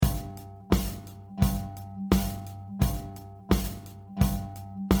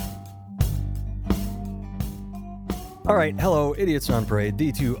All right, hello, Idiots on Parade,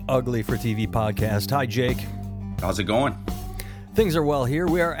 the Too Ugly for TV podcast. Hi, Jake. How's it going? Things are well here.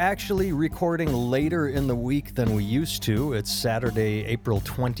 We are actually recording later in the week than we used to. It's Saturday, April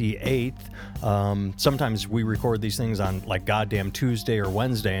 28th. Sometimes we record these things on like goddamn Tuesday or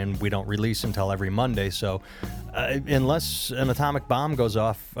Wednesday, and we don't release until every Monday. So unless an atomic bomb goes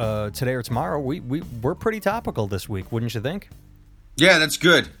off today or tomorrow, we're pretty topical this week, wouldn't you think? Yeah, that's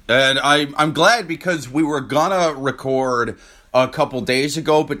good. And I'm glad because we were gonna record a couple days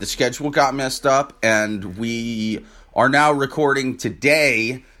ago, but the schedule got messed up, and we are now recording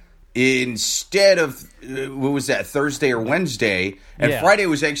today instead of, what was that, Thursday or Wednesday. And Friday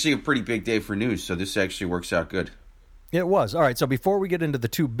was actually a pretty big day for news, so this actually works out good. It was. All right, so before we get into the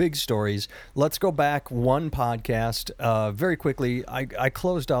two big stories, let's go back one podcast. Very quickly, I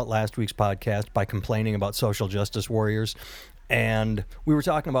closed out last week's podcast by complaining about social justice warriors. And we were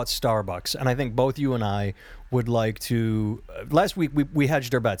talking about Starbucks, and I think both you and I would like to... Last week, we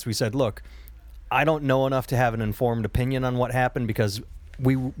hedged our bets. We said, look, I don't know enough to have an informed opinion on what happened because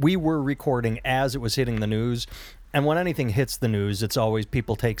we were recording as it was hitting the news. And when anything hits the news, it's always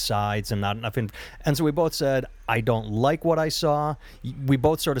people take sides and not enough. And so we both said, I don't like what I saw. We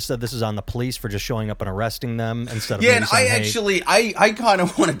both sort of said this is on the police for just showing up and arresting them instead of... Yeah, and I kind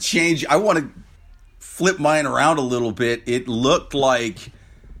of want to change. I want to flip mine around a little bit. It looked like,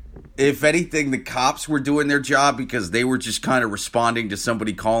 if anything, the cops were doing their job because they were just kind of responding to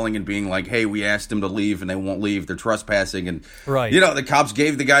somebody calling and being like, hey, we asked them to leave and they won't leave. They're trespassing. And, right. The cops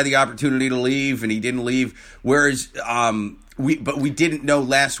gave the guy the opportunity to leave and he didn't leave. Whereas we didn't know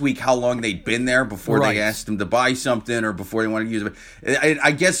last week how long they'd been there before right. they asked them to buy something or before they wanted to use it.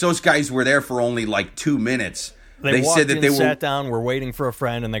 I guess those guys were there for only like 2 minutes. They walked in, sat down, were waiting for a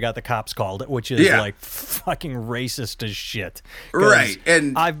friend, and they got the cops called, which is like fucking racist as shit. Right.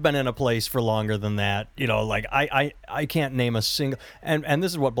 And I've been in a place for longer than that. Like I can't name a single... And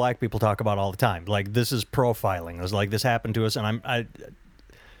this is what black people talk about all the time. Like, this is profiling. It was like, this happened to us, and I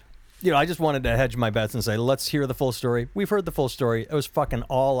just wanted to hedge my bets and say, let's hear the full story. We've heard the full story. It was fucking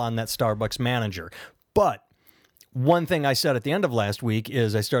all on that Starbucks manager. But... one thing I said at the end of last week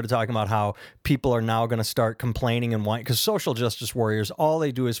is I started talking about how people are now going to start complaining and whine because social justice warriors, all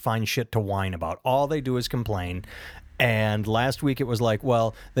they do is find shit to whine about. All they do is complain. And last week it was like,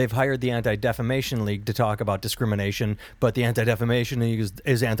 well, they've hired the Anti-Defamation League to talk about discrimination, but the Anti-Defamation League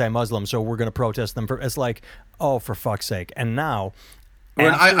is anti-Muslim, so we're going to protest them. It's like, oh, for fuck's sake. And now...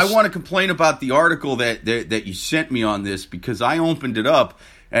 Well, I want to complain about the article that you sent me on this because I opened it up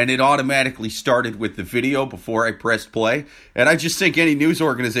and it automatically started with the video before I pressed play. And I just think any news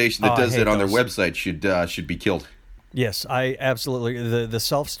organization that does that on their website should be killed. Yes, I absolutely. The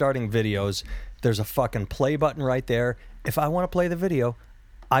self-starting videos, there's a fucking play button right there. If I want to play the video,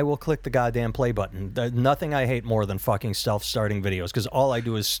 I will click the goddamn play button. There's nothing I hate more than fucking self-starting videos because all I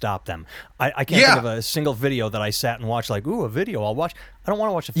do is stop them. I can't think of a single video that I sat and watched like, ooh, a video I'll watch. I don't want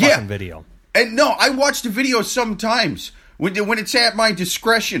to watch a fucking video. And no, I watch the video sometimes when it's at my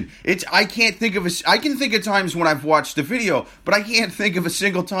discretion. I can think of times when I've watched the video, but I can't think of a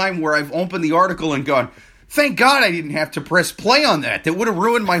single time where I've opened the article and gone, thank God I didn't have to press play on that. That would have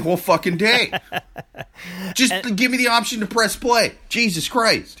ruined my whole fucking day. Just give me the option to press play. Jesus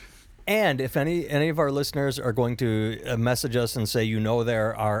Christ. And if any of our listeners are going to message us and say,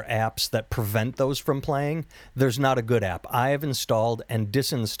 there are apps that prevent those from playing, there's not a good app. I have installed and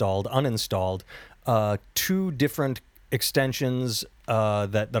uninstalled 2 different extensions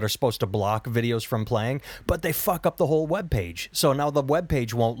that are supposed to block videos from playing, but they fuck up the whole web page. So now the web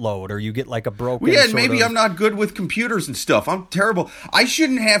page won't load, or you get like a broken. Yeah, and maybe I'm not good with computers and stuff. I'm terrible. I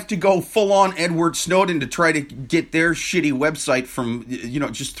shouldn't have to go full on Edward Snowden to try to get their shitty website from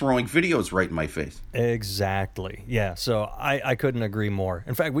just throwing videos right in my face. Exactly. Yeah. So I couldn't agree more.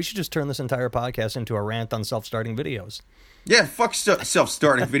 In fact, we should just turn this entire podcast into a rant on self-starting videos. Yeah, fuck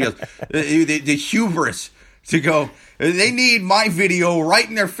self-starting videos. The hubris. To go, they need my video right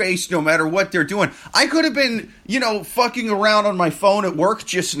in their face no matter what they're doing. I could have been, fucking around on my phone at work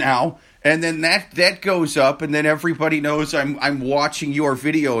just now, and then that goes up, and then everybody knows I'm watching your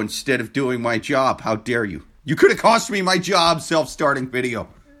video instead of doing my job. How dare you? You could have cost me my job, self-starting video.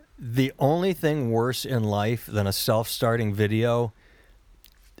 The only thing worse in life than a self-starting video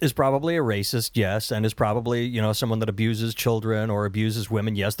is probably a racist, yes, and is probably, someone that abuses children or abuses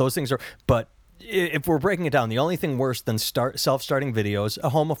women, yes. Those things are, but... if we're breaking it down, the only thing worse than self-starting videos,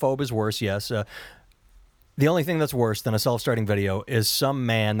 a homophobe is worse, yes. The only thing that's worse than a self-starting video is some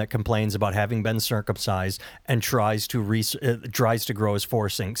man that complains about having been circumcised and tries to grow his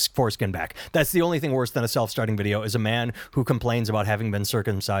foreskin back. That's the only thing worse than a self-starting video is a man who complains about having been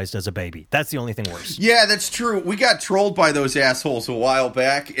circumcised as a baby. That's the only thing worse. Yeah, that's true. We got trolled by those assholes a while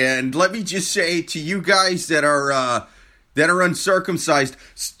back, and let me just say to you guys that are uncircumcised,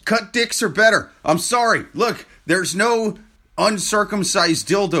 cut dicks are better. I'm sorry. Look, there's no uncircumcised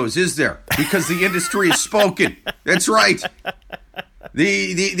dildos, is there? Because the industry has spoken. That's right.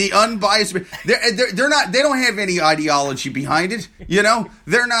 The unbiased, they're not. They don't have any ideology behind it. You know,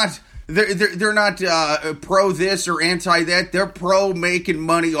 they're not pro this or anti that. They're pro making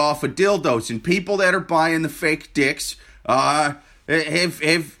money off of dildos, and people that are buying the fake dicks have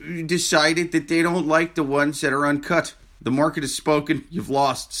decided that they don't like the ones that are uncut. The market has spoken. You've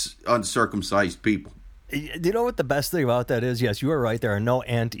lost uncircumcised people. You know what the best thing about that is? Yes, you are right. There are no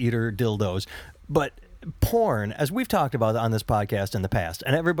anteater dildos. But porn, as we've talked about on this podcast in the past,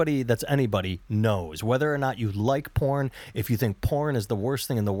 and everybody that's anybody knows, whether or not you like porn, if you think porn is the worst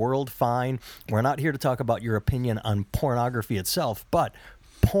thing in the world, fine. We're not here to talk about your opinion on pornography itself, but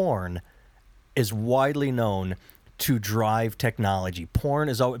porn is widely known to drive technology. Porn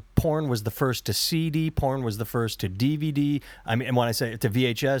was the first to CD. Porn was the first to DVD. I mean, and when I say to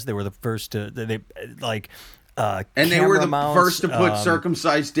VHS, they were the first to and they were the first to put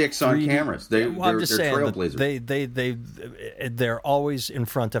circumcised dicks on cameras. They're trailblazers. They're always in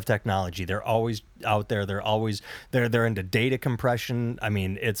front of technology. They're always out there. They're into data compression. I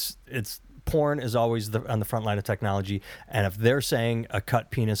mean, it's porn is always on the front line of technology. And if they're saying a cut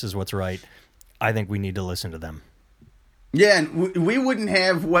penis is what's right, I think we need to listen to them. Yeah, and we wouldn't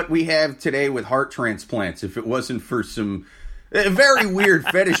have what we have today with heart transplants if it wasn't for some very weird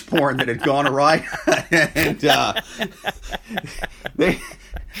fetish porn that had gone awry. And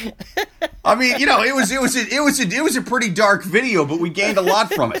I mean, you know, it was a pretty dark video, but we gained a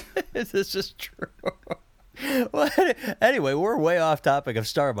lot from it. This is true. Well, anyway, we're way off topic of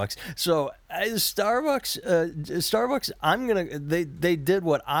Starbucks. So Starbucks, they did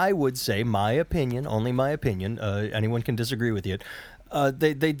what I would say, my opinion, only my opinion. Anyone can disagree with you.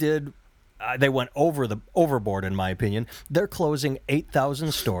 They went overboard, in my opinion. They're closing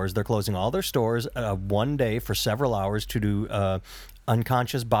 8,000 stores. They're closing all their stores one day for several hours to do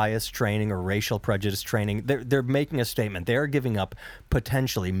unconscious bias training or racial prejudice training. They're making a statement. They are giving up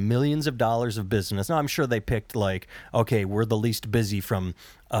potentially millions of dollars of business. Now, I'm sure they picked okay, we're the least busy from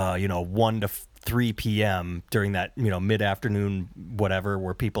 1 to 3 p.m. during that, mid-afternoon whatever,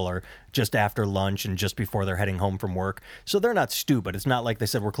 where people are just after lunch and just before they're heading home from work. So they're not stupid. It's not like they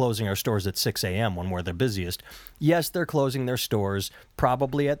said we're closing our stores at 6 a.m. when we're the busiest. Yes, they're closing their stores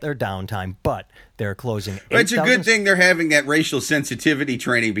probably at their downtime, but they're closing 8,000. It's a good thing they're having that racial sensitivity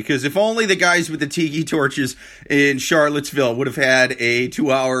training, because if only the guys with the tiki torches in Charlottesville would have had a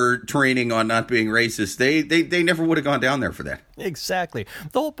 2-hour training on not being racist, they never would have gone down there for that. Exactly.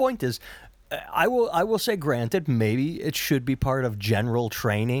 The whole point is, I will say, granted, maybe it should be part of general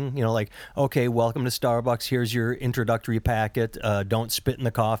training. Okay, welcome to Starbucks. Here's your introductory packet. Don't spit in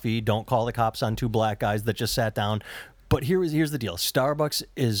the coffee. Don't call the cops on 2 black guys that just sat down. But here's the deal. Starbucks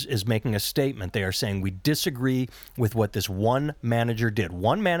is making a statement. They are saying we disagree with what this one manager did.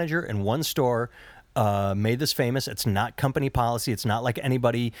 One manager in one store made this famous. It's not company policy. It's not like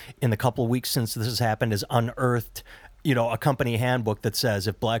anybody in the couple of weeks since this has happened has unearthed a company handbook that says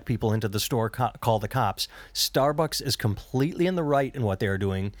if black people into the store call the cops. Starbucks is completely in the right in what they are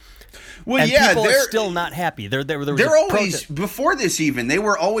doing. Well, and people are still not happy. They're always, before this even, they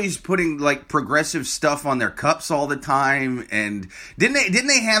were always putting progressive stuff on their cups all the time. And didn't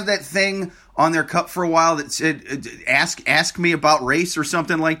they have that thing on their cup for a while that said ask me about race or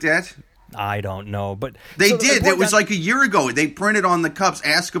something like that? I don't know, but they did. It was like a year ago. They printed on the cups,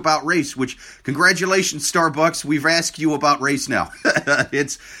 "Ask about race." Which, congratulations, Starbucks. We've asked you about race now.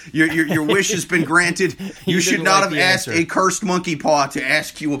 It's your wish has been granted. You should not have asked a cursed monkey paw to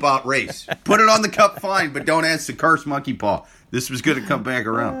ask you about race. Put it on the cup, fine, but don't ask the cursed monkey paw. This was going to come back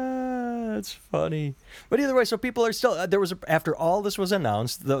around. That's funny. But either way, so people are still, after all this was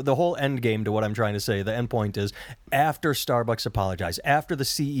announced, the whole end game to what I'm trying to say, the end point is, after Starbucks apologized, after the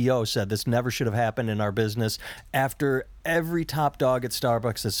CEO said this never should have happened in our business, after every top dog at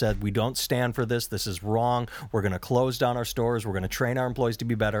Starbucks has said, we don't stand for this is wrong, we're going to close down our stores, we're going to train our employees to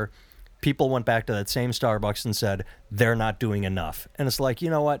be better, people went back to that same Starbucks and said, they're not doing enough. And it's like, you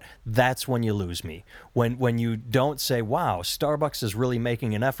know what? That's when you lose me. When you don't say, wow, Starbucks is really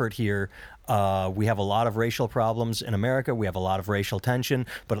making an effort here. We have a lot of racial problems in America. We have a lot of racial tension.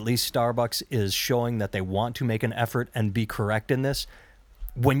 But at least Starbucks is showing that they want to make an effort and be correct in this.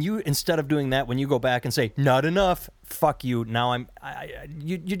 when you, instead of doing that, when you go back and say, not enough, fuck you, now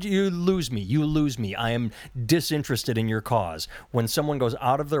you lose me. You lose me. I am disinterested in your cause. When someone goes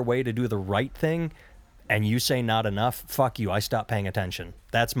out of their way to do the right thing and you say not enough, fuck you, I stop paying attention.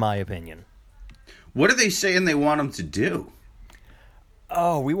 That's my opinion. What are they saying they want them to do?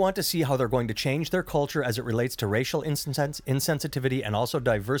 Oh, we want to see how they're going to change their culture as it relates to racial insensitivity and also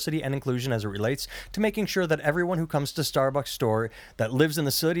diversity and inclusion as it relates to making sure that everyone who comes to Starbucks store that lives in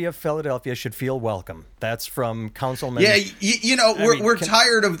the city of Philadelphia should feel welcome. That's from Councilman... Yeah, we're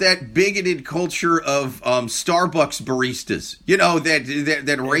tired of that bigoted culture of Starbucks baristas. You know, that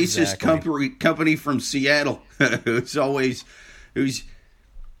racist company from Seattle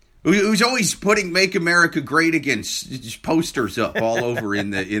who's always putting "Make America Great Again" posters up all over in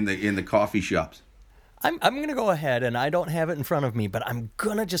the coffee shops. I'm going to go ahead, and I don't have it in front of me, but I'm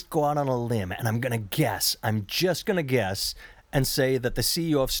going to just go out on a limb, and I'm going to guess. I'm just going to guess and say that the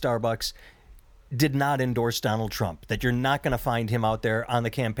CEO of Starbucks did not endorse Donald Trump, that you're not going to find him out there on the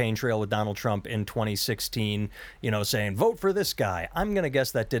campaign trail with Donald Trump in 2016, saying, vote for this guy. I'm going to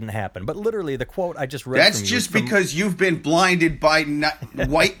guess that didn't happen. But literally, the quote I just read That's just because you've been blinded by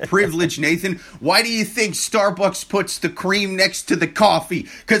white privilege, Nathan. Why do you think Starbucks puts the cream next to the coffee?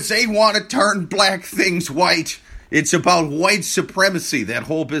 Because they want to turn black things white. It's about white supremacy, that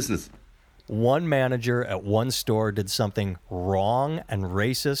whole business. One manager at one store did something wrong and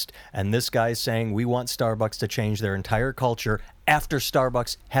racist, and this guy's saying we want Starbucks to change their entire culture after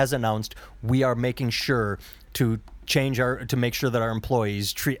Starbucks has announced we are making sure to make sure that our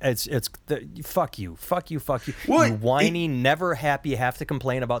employees treat fuck you. What? You whiny, never happy, have to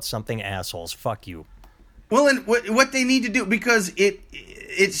complain about something assholes. Fuck you. Well, and what they need to do, because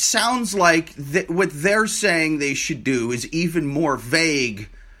it sounds like what they're saying they should do is even more vague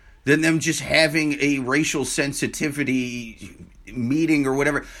than them just having a racial sensitivity meeting or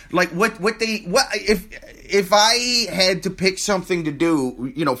whatever. Like if I had to pick something to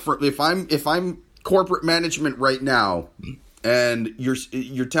do, if I'm corporate management right now, and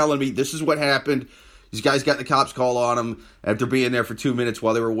you're telling me this is what happened. These guys got the cops call on them after being there for 2 minutes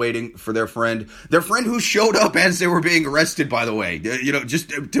while they were waiting for their friend who showed up as they were being arrested, by the way. Just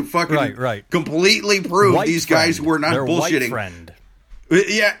to fucking completely prove white these friend. guys were not Their bullshitting. White friend.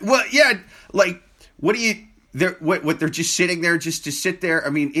 Yeah, well, yeah, like, what they're just sitting there just to sit there? I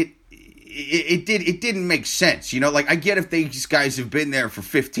mean, it didn't make sense, like, I get if these guys have been there for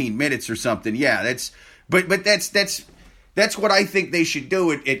 15 minutes or something, yeah, that's what I think they should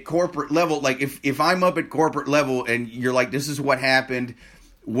do at corporate level. Like, if I'm up at corporate level and you're like, this is what happened,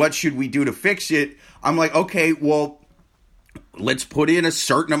 what should we do to fix it? I'm like, okay, well, let's put in a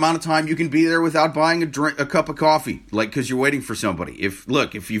certain amount of time you can be there without buying a cup of coffee, like, because you're waiting for somebody.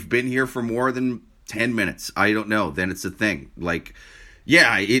 If you've been here for more than 10 minutes, I don't know, then it's a thing. Like,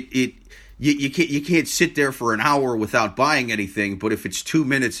 yeah, you can't sit there for an hour without buying anything. But if it's 2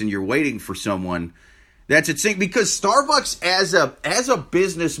 minutes and you're waiting for someone, that's a thing. Because Starbucks as a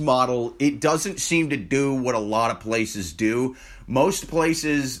business model, it doesn't seem to do what a lot of places do. Most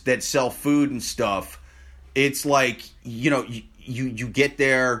places that sell food and stuff, it's like, you get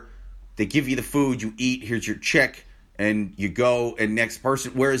there, they give you the food, you eat, here's your check, and you go, and next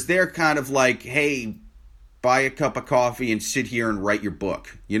person. Whereas they're kind of like, hey, buy a cup of coffee and sit here and write your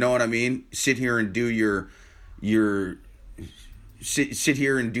book. You know what I mean? Sit here and do sit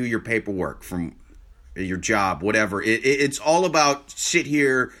here and do your paperwork from your job, whatever. It's all about sit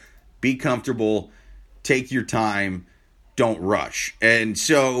here, be comfortable, take your time, don't rush. And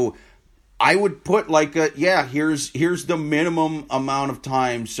so I would put like here's the minimum amount of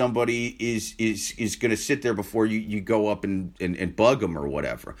time somebody is going to sit there before you go up and bug them or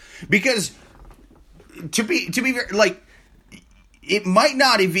whatever. Because to be like, it might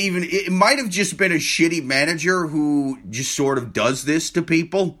have just been a shitty manager who just sort of does this to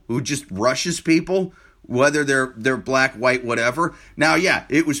people, who just rushes people, whether they're black, white, whatever. Now, yeah,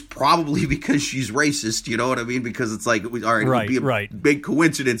 it was probably because she's racist, you know what I mean? Because it's like, it would be a big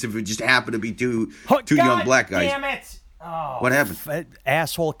coincidence if it just happened to be two young black guys. Damn it! Oh, what happened?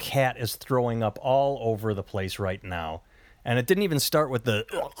 Asshole cat is throwing up all over the place right now. And it didn't even start with the,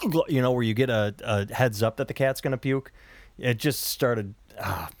 where you get a heads up that the cat's going to puke. It just started,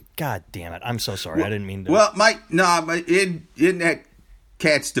 God damn it. I'm so sorry. Well, I didn't mean to. Well, in that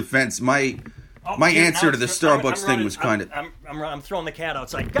cat's defense, my answer to the Starbucks thing was kind of... I'm throwing the cat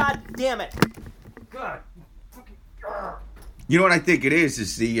outside. God damn it. God. You know what I think it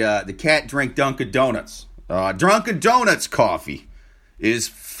is the cat drank Dunkin' Donuts. Dunkin' Donuts coffee is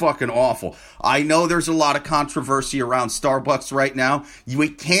fucking awful. I know there's a lot of controversy around Starbucks right now. We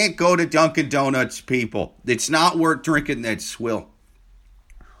can't go to Dunkin' Donuts, people. It's not worth drinking that swill.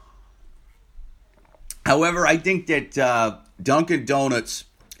 However, I think that Dunkin' Donuts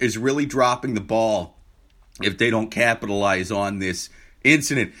is really dropping the ball if they don't capitalize on this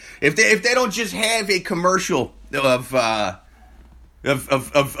incident. If they don't just have a commercial of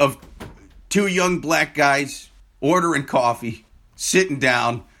two young black guys ordering coffee, sitting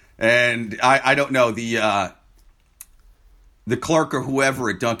down, and I don't know, the clerk or whoever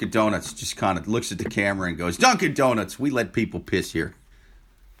at Dunkin' Donuts just kind of looks at the camera and goes, "Dunkin' Donuts, we let people piss here."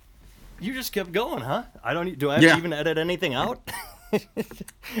 You just kept going, huh? Do I have to even edit anything out?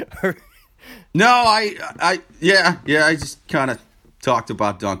 No, I just kind of talked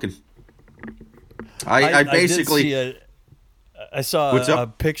about Dunkin'. I basically I saw a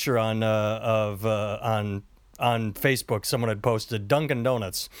picture on Facebook. Someone had posted Dunkin'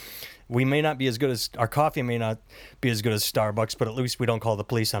 Donuts. We may not be as good as our coffee may not be as good as Starbucks, but at least we don't call the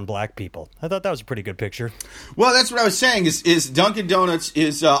police on black people. I thought that was a pretty good picture. Well, that's what I was saying. Is Dunkin' Donuts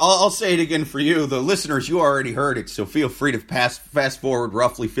is? I'll say it again for you, the listeners. You already heard it, so feel free to fast forward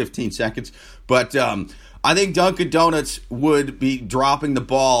roughly 15 seconds. But I think Dunkin' Donuts would be dropping the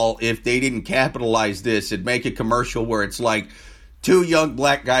ball if they didn't capitalize this and make a commercial where it's like two young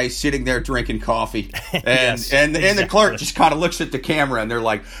black guys sitting there drinking coffee, and the clerk just kind of looks at the camera and they're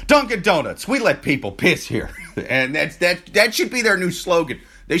like, "Dunkin' Donuts, we let people piss here," and that should be their new slogan.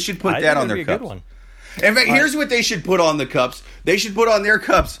 They should put that on their cups. Good one. In fact, here's what they should put on the cups. They should put on their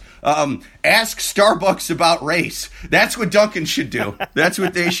cups, "Ask Starbucks about race." That's what Dunkin' should do. That's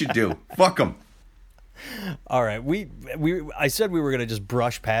what they should do. Fuck them. All right, I said we were going to just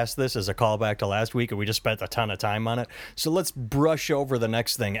brush past this as a callback to last week, and we just spent a ton of time on it. So let's brush over the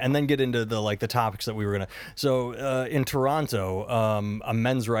next thing and then get into the topics that we were going to. So in Toronto, a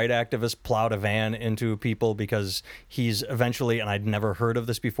men's rights activist plowed a van into people because he's eventually, and I'd never heard of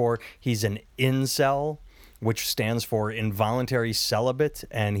this before, he's an incel, which stands for involuntary celibate,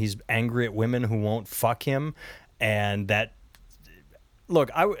 and he's angry at women who won't fuck him, and that.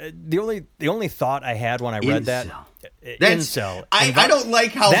 Look, the only thought I had when I read incel. I don't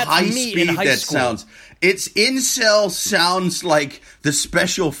like how high speed that sounds. It's incel sounds like the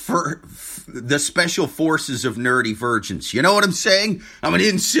special forces of nerdy virgins. You know what I'm saying? I'm an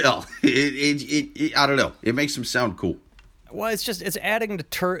incel. I don't know. It makes them sound cool. Well, it's adding to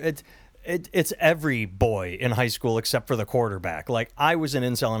It's every boy in high school except for the quarterback. Like, I was an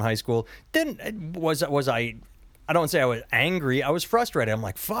incel in high school. Was I? I don't say I was angry. I was frustrated. I'm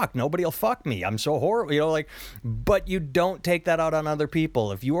like, fuck, nobody will fuck me. I'm so horrible, but you don't take that out on other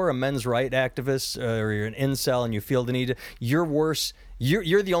people. If you are a men's rights activist or you're an incel and you feel the need, you're worse.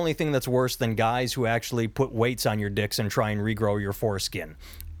 You're the only thing that's worse than guys who actually put weights on your dicks and try and regrow your foreskin.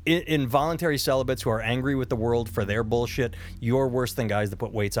 Involuntary celibates who are angry with the world for their bullshit, you're worse than guys that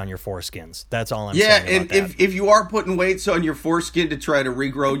put weights on your foreskins. That's all I'm saying. Yeah, and if you are putting weights on your foreskin to try to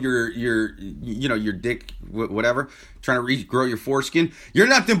regrow your dick, whatever, trying to regrow your foreskin, you're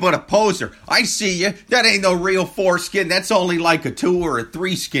nothing but a poser. I see you. That ain't no real foreskin. That's only like a 2 or a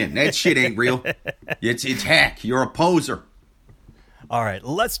 3 skin. That shit ain't real. It's hack. You're a poser. All right,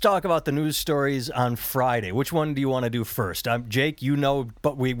 let's talk about the news stories on Friday. Which one do you want to do first? Jake,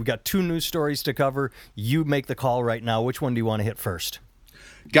 but we got 2 news stories to cover. You make the call right now. Which one do you want to hit first?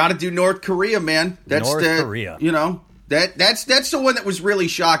 Got to do North Korea, man. Korea. That's the one that was really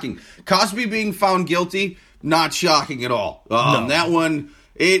shocking. Cosby being found guilty, not shocking at all. No. That one,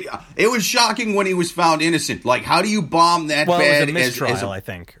 it was shocking when he was found innocent. Like, how do you bomb that bad? It was a mistrial, I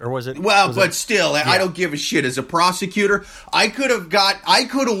think. Or was it? Well, still, yeah. I don't give a shit. As a prosecutor, I could have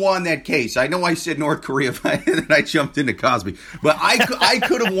won that case. I know I said North Korea, and I jumped into Cosby. But I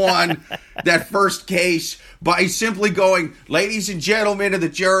could have won that first case by simply going, "Ladies and gentlemen of the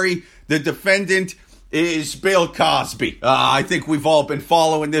jury, the defendant is Bill Cosby." I think we've all been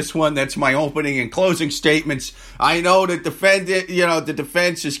following this one. That's my opening and closing statements. I know the the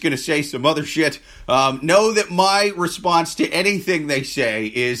defense is going to say some other shit. Know that my response to anything they say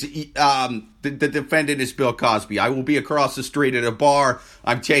is the defendant is Bill Cosby. I will be across the street at a bar.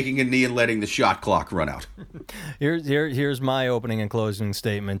 I'm taking a knee and letting the shot clock run out. Here's my opening and closing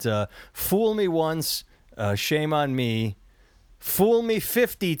statement. Fool me once, shame on me. Fool me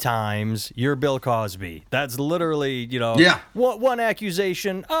 50 times, you're Bill Cosby. That's literally, one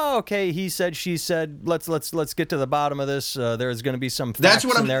accusation. Oh, okay, he said, she said. Let's get to the bottom of this. There's going to be some facts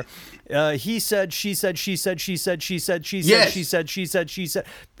in there. He said, she said, she said, she said, she said, she said, yes. She said, she said, she said.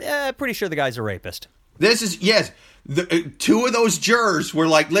 Pretty sure the guy's a rapist. This is, yes. 2 of those jurors were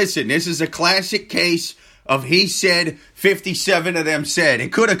like, listen, this is a classic case of he said, 57 of them said.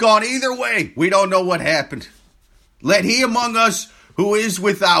 It could have gone either way. We don't know what happened. Let he among us who is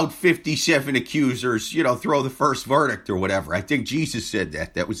without 57 accusers, throw the first verdict or whatever. I think Jesus said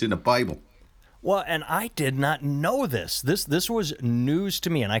that. That was in the Bible. Well, and I did not know this. This was news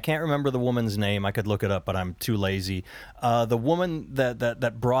to me, and I can't remember the woman's name. I could look it up, but I'm too lazy. The woman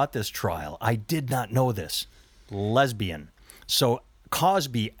that brought this trial, I did not know this. Lesbian. So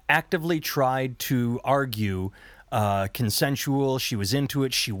Cosby actively tried to argue consensual. She was into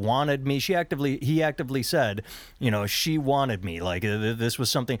it. She wanted me. He actively said, she wanted me. Like this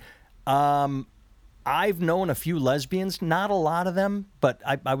was something. I've known a few lesbians, not a lot of them, but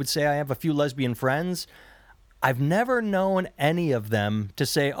I would say I have a few lesbian friends. I've never known any of them to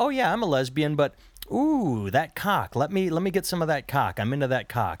say, "Oh yeah, I'm a lesbian, but ooh, that cock. Let me get some of that cock. I'm into that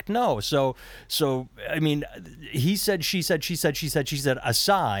cock." No, so I mean, he said, she said, she said, she said, she said.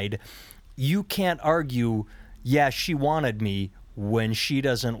 Aside, you can't argue. Yeah, she wanted me when she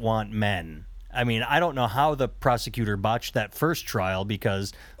doesn't want men. I mean, I don't know how the prosecutor botched that first trial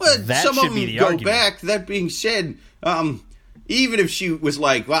because that some should of be them the go argument. back. That being said, even if she was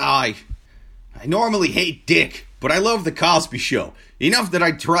like, "Well, I normally hate dick, but I love the Cosby Show enough that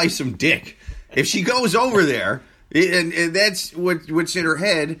I'd try some dick." If she goes over there and that's what's in her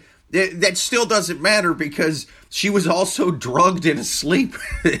head, that still doesn't matter because she was also drugged and asleep.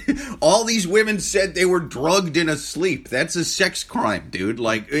 All these women said they were drugged and asleep. That's a sex crime, dude.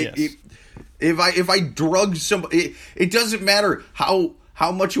 Like, Yes. if I drug somebody, it doesn't matter how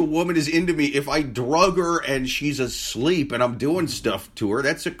much a woman is into me. If I drug her and she's asleep and I'm doing stuff to her,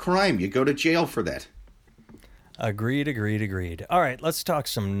 that's a crime. You go to jail for that. Agreed. All right, let's talk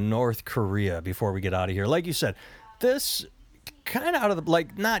some North Korea before we get out of here. Like you said, this kind of out of the,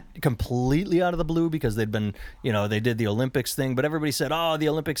 like, not completely out of the blue because they'd been, they did the Olympics thing, but everybody said, oh, the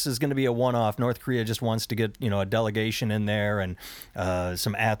Olympics is going to be a one-off. North Korea just wants to get, a delegation in there and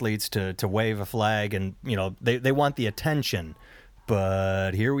some athletes to wave a flag and, they want the attention.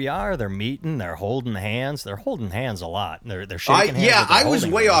 But here we are. They're meeting. They're holding hands. They're holding hands a lot. They're shaking hands. Yeah, I was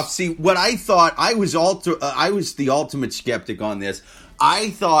holding way hands. off. See, what I thought, I was the ultimate skeptic on this.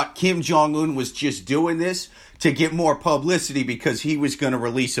 I thought Kim Jong-un was just doing this to get more publicity because he was going to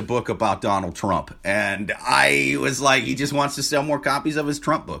release a book about Donald Trump. And I was like, he just wants to sell more copies of his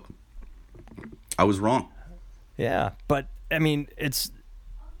Trump book. I was wrong. Yeah, but, I mean, it's...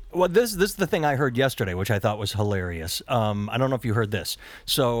 Well, this is the thing I heard yesterday, which I thought was hilarious. I don't know if you heard this.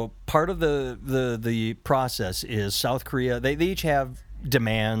 So part of the process is South Korea. They each have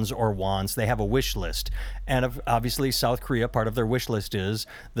demands or wants. They have a wish list, and obviously South Korea, part of their wish list is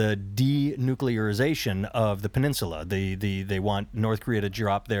the denuclearization of the peninsula. They want North Korea to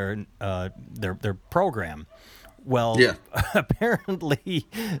drop their program. Well, yeah. Apparently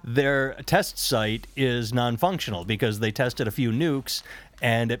their test site is non-functional because they tested a few nukes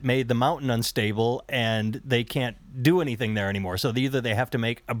and it made the mountain unstable and they can't do anything there anymore. So either they have to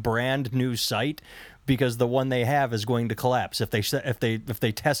make a brand new site because the one they have is going to collapse. If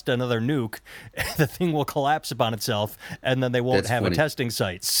they test another nuke, the thing will collapse upon itself, and then they won't have a testing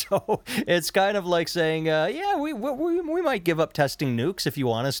site. So it's kind of like saying, yeah, we might give up testing nukes if you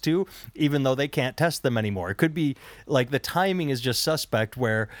want us to, even though they can't test them anymore. It could be like the timing is just suspect,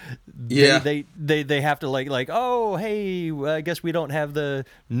 where they have to like oh hey, I guess we don't have the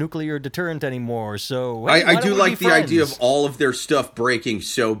nuclear deterrent anymore. So hey, I do like the idea of all of their stuff breaking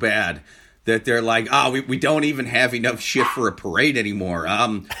so bad that they're like, we don't even have enough shit for a parade anymore.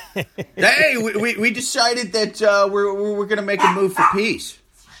 Hey, we decided that we're going to make a move for peace.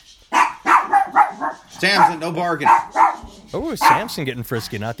 Samson, no bargain. Oh, Samson getting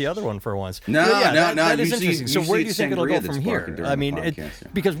frisky, not the other one for once. No. That is interesting. So where do you think it'll go from here? I mean,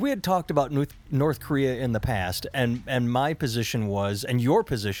 because we had talked about North Korea in the past, and my position was, and your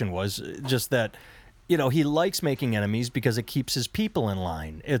position was, just that, he likes making enemies because it keeps his people in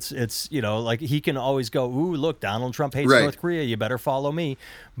line. It's like he can always go, ooh, look, Donald Trump hates North Korea. You better follow me.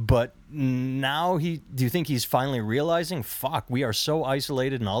 But now do you think he's finally realizing, fuck, we are so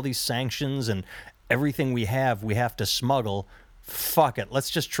isolated and all these sanctions and everything we have to smuggle. Fuck it. Let's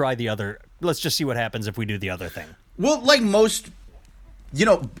just try let's just see what happens if we do the other thing. Well, like most,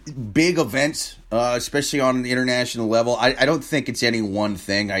 big events, especially on the international level, I don't think it's any one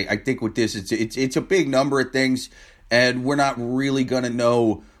thing. I think with this, it's a big number of things, and we're not really going to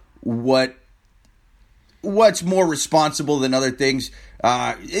know what's more responsible than other things.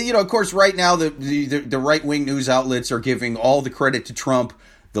 Of course, right now the right-wing news outlets are giving all the credit to Trump.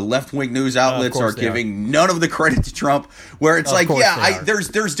 The left-wing news outlets are giving none of the credit to Trump, where it's like,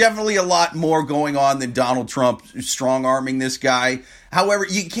 there's definitely a lot more going on than Donald Trump strong-arming this guy. However,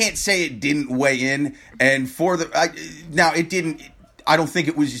 you can't say it didn't weigh in, and it didn't. I don't think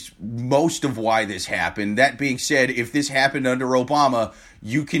it was most of why this happened. That being said, if this happened under Obama,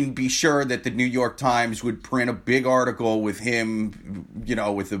 you can be sure that the New York Times would print a big article with him,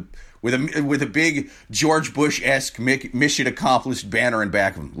 with a big George Bush-esque mission accomplished banner in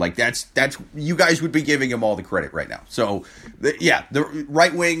back of him. Like that's you guys would be giving him all the credit right now. So the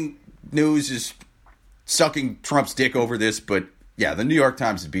right-wing news is sucking Trump's dick over this, but yeah, the New York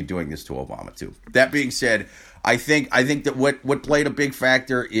Times would be doing this to Obama too. That being said, I think that what played a big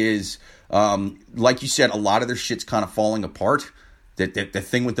factor is, like you said, a lot of their shit's kind of falling apart. That the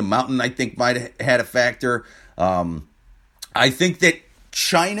thing with the mountain, I think, might have had a factor. I think that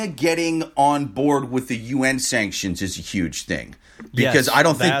China getting on board with the UN sanctions is a huge thing, because I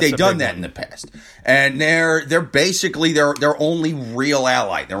don't think they've done that in the past. And they're basically their only real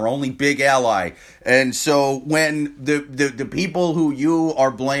ally, their only big ally. And so when the people who you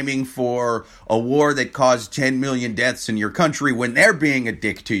are blaming for a war that caused 10 million deaths in your country, when they're being a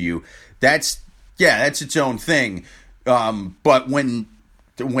dick to you, that's its own thing. But when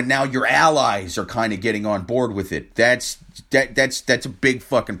now your allies are kind of getting on board with it, that's a big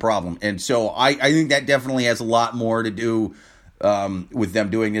fucking problem. And so I think that definitely has a lot more to do with them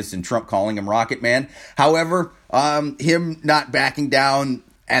doing this than Trump calling him Rocket Man. However, him not backing down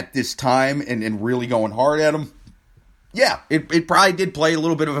at this time and really going hard at him, yeah, it probably did play a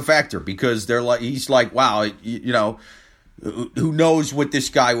little bit of a factor, because he's like, wow, who knows what this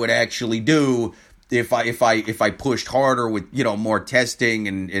guy would actually do if I pushed harder with more testing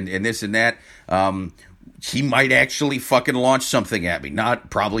and this and that. He might actually fucking launch something at me.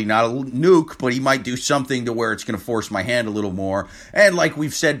 Probably not a nuke, but he might do something to where it's going to force my hand a little more. And like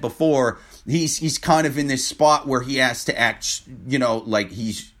we've said before, he's kind of in this spot where he has to act, like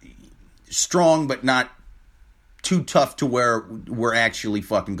he's strong but not too tough to where we're actually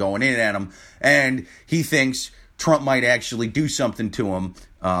fucking going in at him. And he thinks Trump might actually do something to him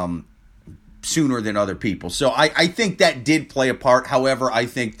sooner than other people. So I think that did play a part. However, I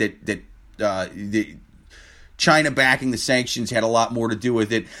think that the China backing the sanctions had a lot more to do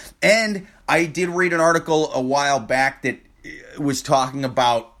with it. And I did read an article a while back that was talking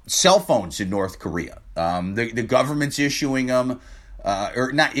about cell phones in North Korea. The government's issuing them,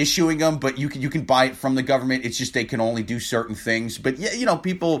 or not issuing them, but you can buy it from the government. It's just they can only do certain things. But yeah,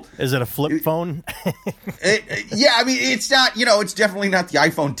 people. Is it a flip phone? Yeah, I mean, it's not. It's definitely not the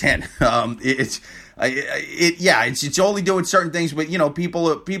iPhone 10. It's only doing certain things, but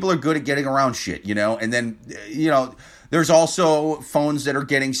people are good at getting around shit, and then there's also phones that are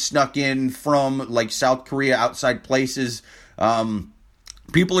getting snuck in from like South Korea, outside places.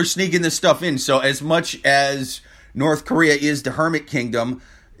 People are sneaking this stuff in. So as much as North Korea is the hermit kingdom,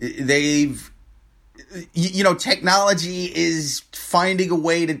 technology is finding a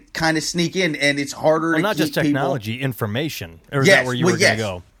way to kind of sneak in, and it's harder to not keep just technology, people. Information. Or is that where you were going to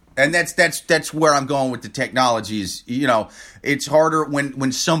go? And that's where I'm going with the technologies. It's harder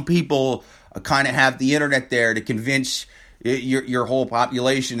when some people kind of have the internet there to convince your whole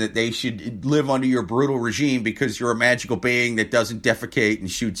population that they should live under your brutal regime because you're a magical being that doesn't defecate and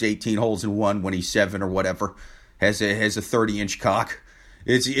shoots 18 holes in one when he's 7 or whatever, has a 30-inch cock.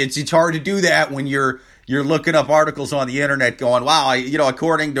 It's hard to do that when you're looking up articles on the internet going, wow,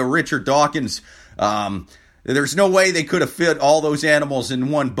 according to Richard Dawkins, there's no way they could have fit all those animals in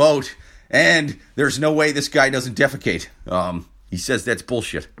one boat, and there's no way this guy doesn't defecate. He says that's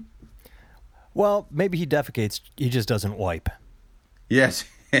bullshit. Well, maybe he defecates, he just doesn't wipe. Yes.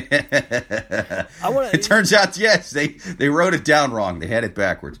 It turns out, yes, they wrote it down wrong. They had it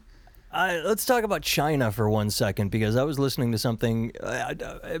backwards. Let's talk about China for 1 second, because I was listening to something.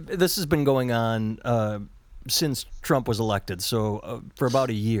 This has been going on since Trump was elected, so for about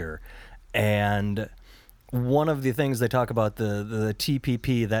a year. And one of the things they talk about, the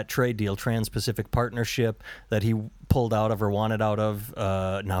TPP, that trade deal, Trans-Pacific Partnership, that he pulled out of or wanted out of.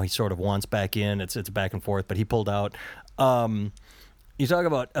 Now he sort of wants back in. It's back and forth, but he pulled out. You talk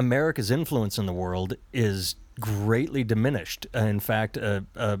about America's influence in the world is greatly diminished. In fact, a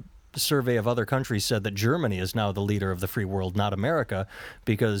survey of other countries said that Germany is now the leader of the free world, not America,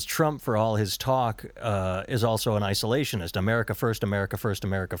 because Trump, for all his talk, is also an isolationist. America first, America first,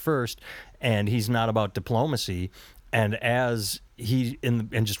 America first. And he's not about diplomacy. And as he,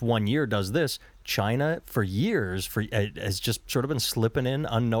 in just 1 year, does this, China, for years, has just sort of been slipping in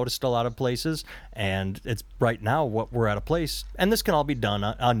unnoticed a lot of places. And it's right now what we're at a place, and this can all be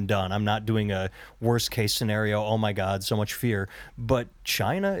undone. I'm not doing a worst case scenario. Oh my God, so much fear. But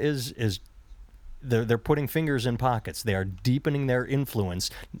China is they're putting fingers in pockets. They are deepening their influence,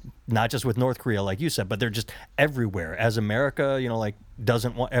 not just with North Korea, like you said, but they're just everywhere. As America,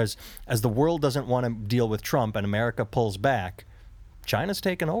 doesn't want, as the world doesn't want to deal with Trump, and America pulls back, China's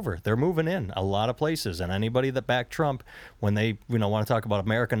taken over. They're moving in a lot of places, and anybody that backed Trump when they want to talk about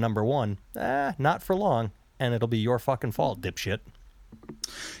America number one, not for long, and it'll be your fucking fault, dipshit.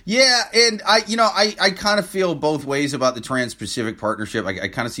 Yeah, and I kind of feel both ways about the Trans-Pacific Partnership. I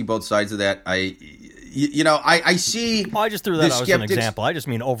kind of see both sides of that. I see. I just threw that out as an example. I just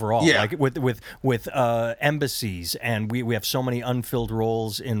mean overall, like with embassies, and we have so many unfilled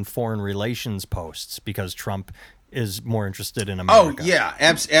roles in foreign relations posts because Trump is more interested in America. Oh yeah,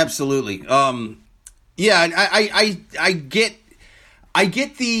 absolutely. Yeah, and I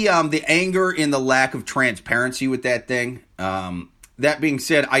get the anger and the lack of transparency with that thing. That being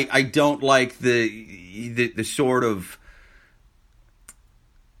said, I don't like the sort of,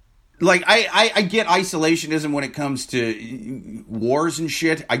 like, I get isolationism when it comes to wars and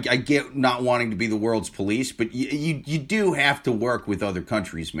shit. I get not wanting to be the world's police, but you do have to work with other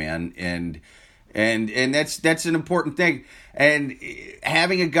countries, man, and that's an important thing. And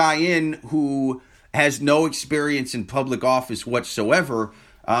having a guy in who has no experience in public office whatsoever,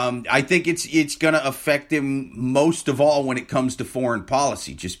 I think it's going to affect him most of all when it comes to foreign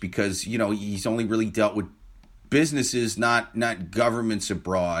policy, just because, he's only really dealt with businesses, not governments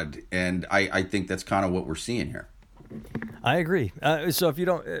abroad. And I think that's kind of what we're seeing here. I agree. So if you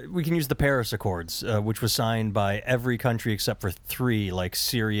don't, we can use the Paris Accords, which was signed by every country except for 3, like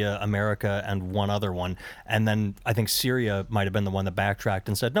Syria, America, and one other one. And then I think Syria might have been the one that backtracked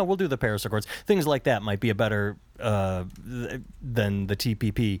and said, no, we'll do the Paris Accords. Things like that might be a better than the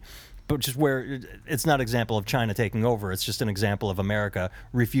TPP. But just where it's not an example of China taking over. It's just an example of America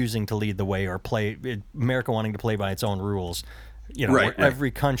refusing to lead the way or America wanting to play by its own rules. Where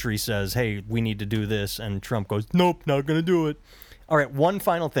every country says, hey, we need to do this, and Trump goes, nope, not going to do it. All right, one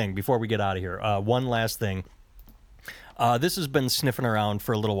final thing before we get out of here. One last thing. This has been sniffing around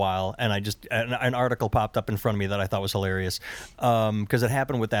for a little while, and an article popped up in front of me that I thought was hilarious because it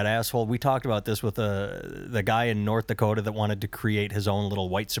happened with that asshole. We talked about this with the guy in North Dakota that wanted to create his own little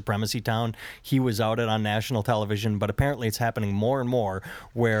white supremacy town. He was outed on national television, but apparently it's happening more and more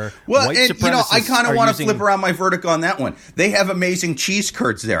where white supremacists I kind of want to flip around my verdict on that one. They have amazing cheese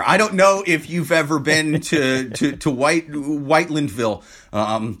curds there. I don't know if you've ever been to Whitelandville,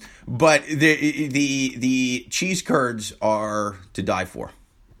 but the cheese curds are to die for.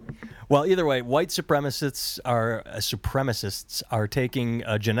 Well, either way, white supremacists are taking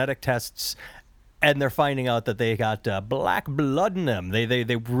genetic tests, and they're finding out that they got black blood in them.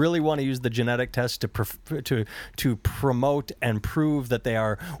 They really want to use the genetic test to promote and prove that they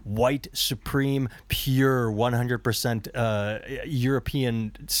are white, supreme, pure, 100%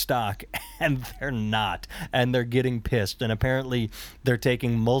 European stock, and they're not. And they're getting pissed. And apparently they're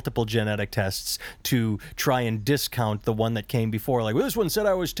taking multiple genetic tests to try and discount the one that came before. Like, well, this one said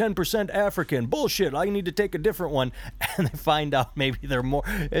I was 10% African. Bullshit. I need to take a different one. And they find out maybe they're more.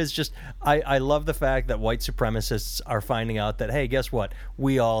 It's just, I love the fact that white supremacists are finding out that, hey, guess what?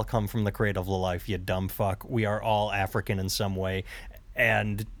 We all come from the cradle of life, you dumb fuck. We are all African in some way,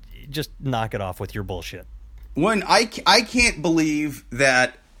 and just knock it off with your bullshit. When I can't believe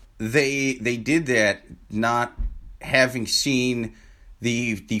that they did that, not having seen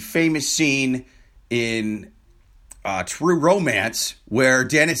the famous scene in True Romance where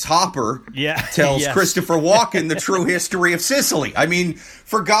Dennis Hopper tells Christopher Walken the true history of Sicily. I mean,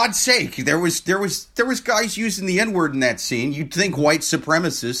 for God's sake, there was guys using the N-word in that scene. You'd think white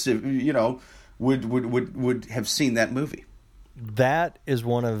supremacists, would have seen that movie. That is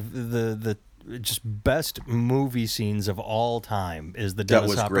one of the just best movie scenes of all time, is the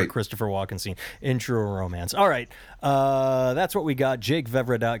Dennis Hopper, great. Christopher Walken scene in True Romance. All right. That's what we got.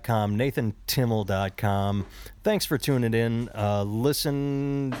 JakeVevra.com, NathanTimmel.com. Thanks for tuning in.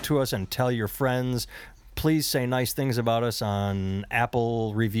 Listen to us and tell your friends. Please say nice things about us on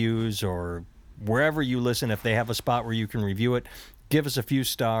Apple reviews or wherever you listen. If they have a spot where you can review it, give us a few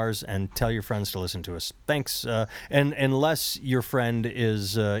stars and tell your friends to listen to us. Thanks. And unless your friend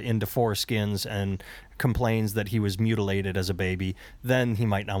is into foreskins and complains that he was mutilated as a baby, then he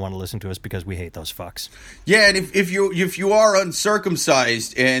might not want to listen to us because we hate those fucks. Yeah, and if you are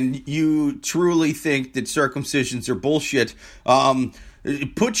uncircumcised and you truly think that circumcisions are bullshit,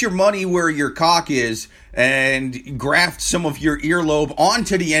 put your money where your cock is and graft some of your earlobe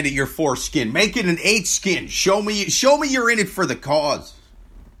onto the end of your foreskin. Make it an 8 skin. Show me you're in it for the cause.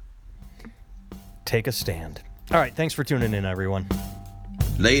 Take a stand. All right, thanks for tuning in, everyone.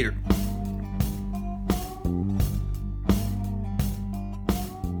 Later.